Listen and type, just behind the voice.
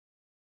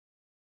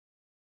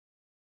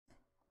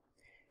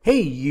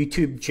Hey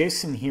YouTube,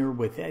 Jason here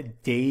with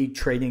Day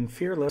Trading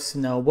Fearless.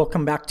 Now,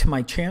 welcome back to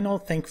my channel.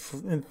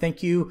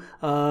 Thank you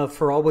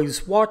for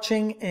always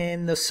watching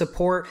and the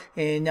support.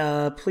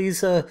 And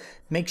please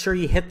make sure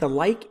you hit the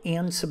like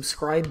and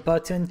subscribe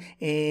button.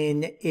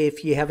 And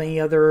if you have any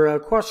other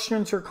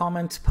questions or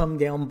comments, put them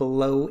down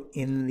below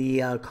in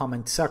the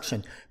comment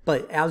section.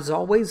 But as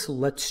always,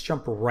 let's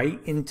jump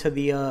right into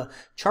the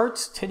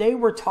charts. Today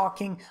we're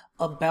talking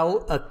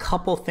about a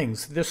couple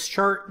things. This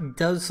chart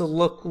does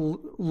look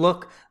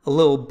a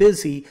little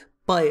busy,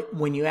 but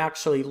when you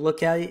actually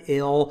look at it,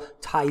 it all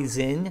ties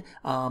in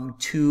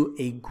to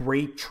a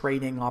great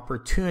trading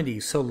opportunity.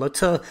 So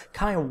let's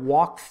kind of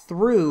walk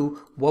through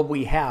what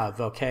we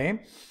have, okay?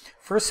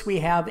 First,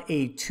 we have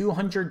a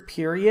 200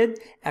 period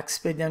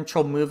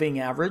exponential moving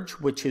average,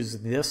 which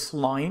is this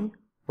line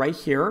right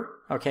here,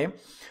 okay?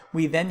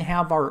 We then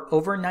have our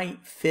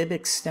overnight fib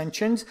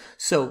extensions.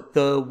 So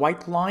the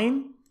white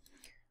line,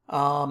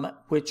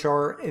 which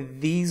are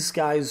these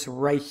guys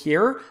right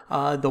here.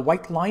 The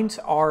white lines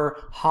are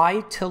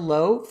high to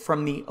low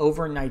from the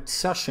overnight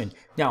session.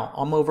 Now,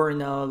 I'm over in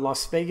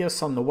Las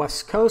Vegas on the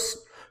West Coast.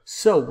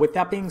 So with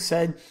that being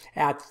said,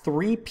 at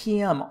 3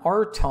 p.m.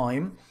 our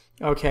time,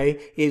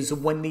 okay, is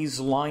when these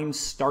lines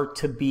start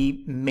to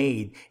be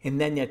made. And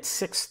then at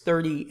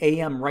 6:30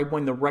 a.m., right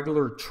when the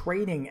regular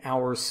trading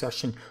hour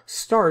session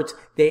starts,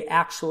 they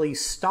actually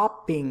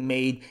stop being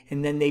made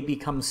and then they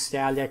become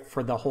static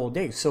for the whole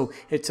day. So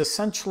it's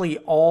essentially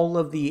all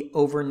of the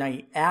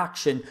overnight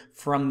action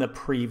from the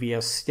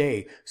previous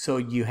day. So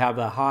you have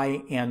a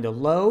high and a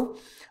low.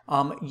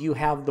 You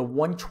have the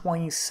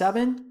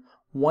 127,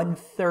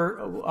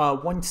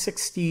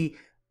 160,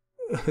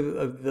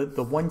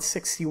 the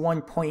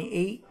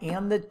 161.8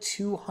 and the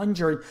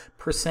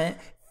 200%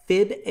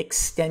 fib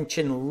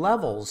extension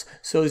levels.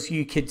 So as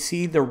you could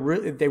see,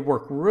 they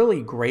work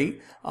really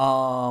great.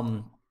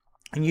 And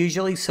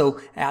usually, so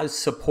as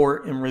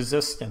support and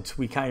resistance,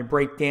 we kind of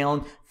break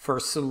down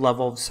first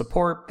level of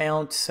support,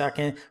 bounce,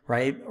 second,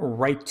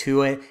 right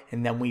to it,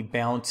 and then we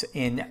bounce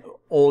in.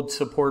 Old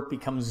support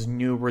becomes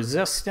new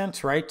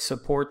resistance, right?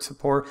 Support,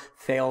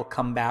 fail,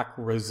 come back,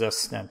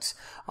 resistance.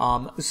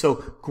 So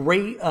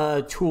great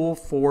tool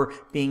for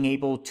being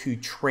able to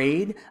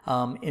trade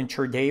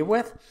intraday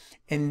with.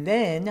 And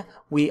then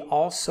we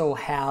also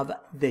have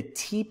the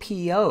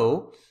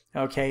TPO,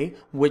 okay,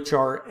 which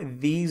are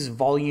these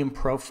volume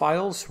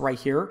profiles right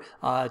here,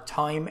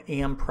 time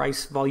and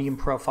price volume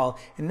profile.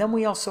 And then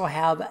we also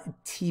have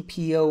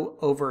TPO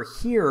over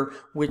here,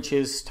 which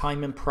is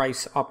time and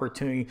price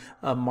opportunity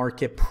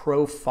market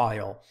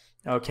profile.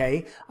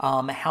 Okay,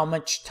 how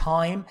much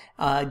time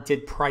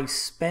did price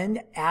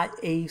spend at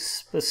a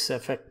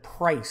specific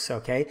price?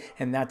 Okay,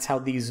 and that's how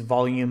these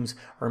volumes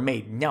are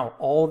made. Now,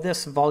 all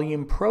this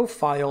volume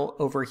profile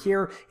over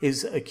here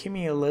is a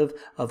cumulative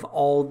of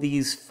all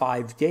these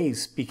 5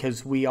 days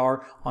because we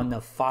are on the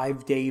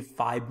 5-day,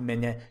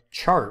 5-minute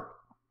chart.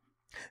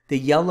 The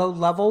yellow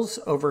levels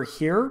over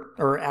here,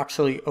 or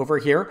actually over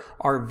here,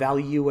 are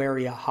value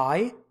area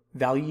high,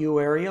 value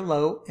area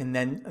low, and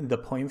then the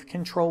point of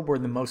control where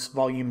the most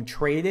volume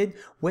traded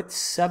with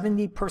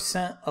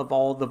 70% of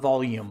all the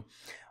volume.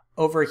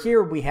 Over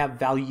here we have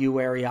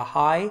value area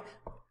high,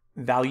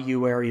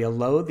 value area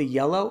low, the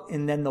yellow,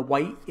 and then the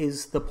white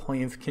is the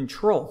point of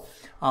control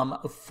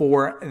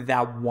for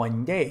that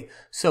 1 day.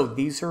 So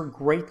these are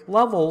great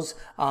levels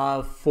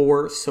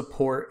for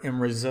support and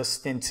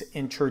resistance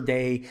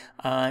intraday.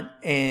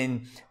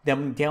 And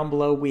then down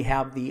below we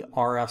have the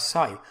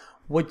RSI.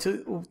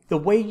 The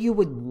way you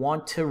would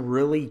want to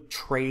really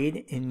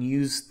trade and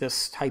use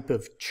this type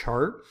of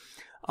chart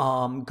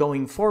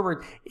going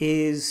forward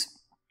is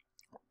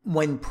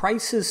when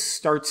prices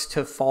starts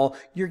to fall,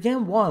 you're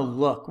going to want to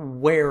look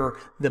where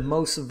the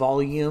most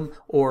volume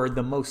or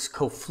the most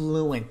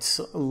confluence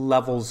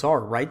levels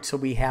are, right? So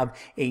we have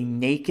a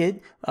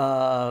naked,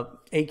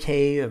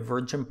 aka a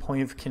virgin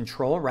point of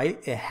control, right?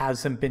 It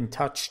hasn't been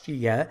touched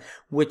yet,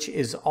 which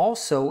is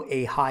also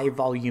a high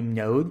volume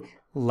node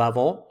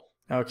level.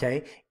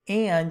 Okay,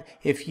 and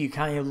if you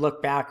kind of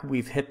look back,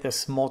 we've hit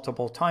this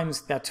multiple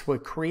times. That's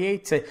what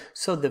creates it.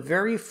 So the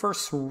very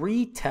first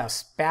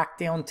retest back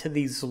down to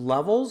these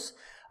levels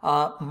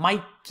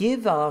might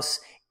give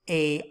us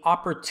a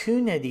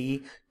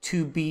opportunity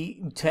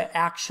to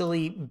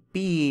actually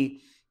be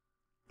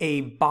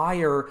a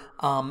buyer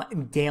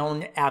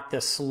down at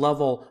this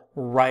level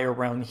right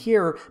around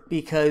here,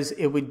 because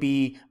it would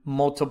be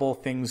multiple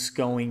things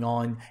going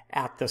on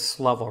at this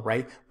level,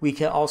 right? We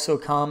could also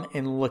come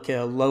and look at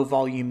a low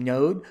volume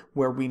node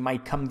where we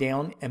might come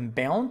down and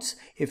bounce.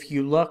 If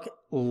you look,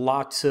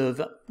 lots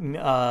of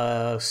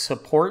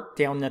support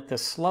down at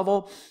this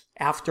level.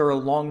 After a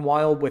long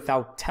while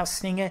without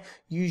testing it,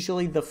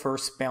 usually the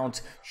first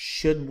bounce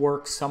should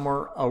work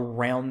somewhere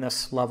around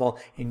this level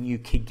and you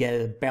could get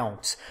a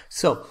bounce.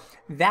 So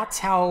that's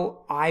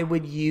how I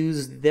would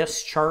use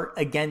this chart.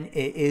 Again,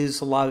 it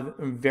is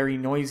very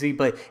noisy,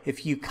 but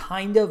if you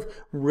kind of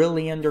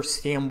really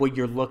understand what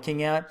you're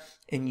looking at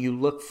and you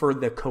look for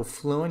the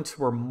confluence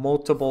where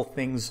multiple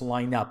things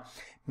line up.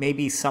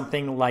 maybe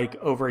something like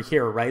over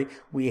here, right?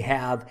 We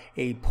have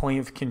a point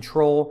of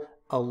control,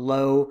 a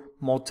low,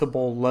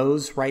 multiple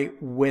lows, right?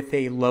 With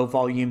a low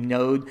volume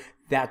node.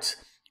 That's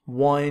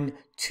 1,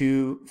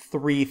 2,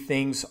 3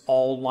 things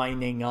all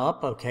lining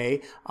up.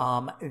 Okay,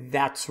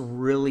 that's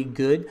really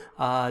good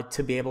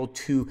to be able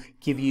to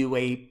give you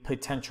a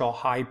potential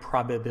high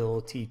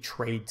probability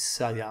trade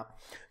setup.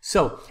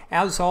 So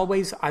as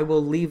always, I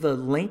will leave a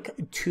link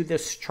to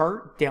this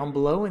chart down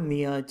below in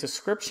the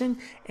description.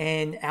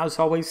 And as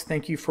always,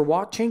 thank you for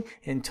watching.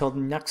 Until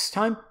next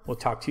time, we'll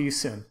talk to you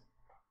soon.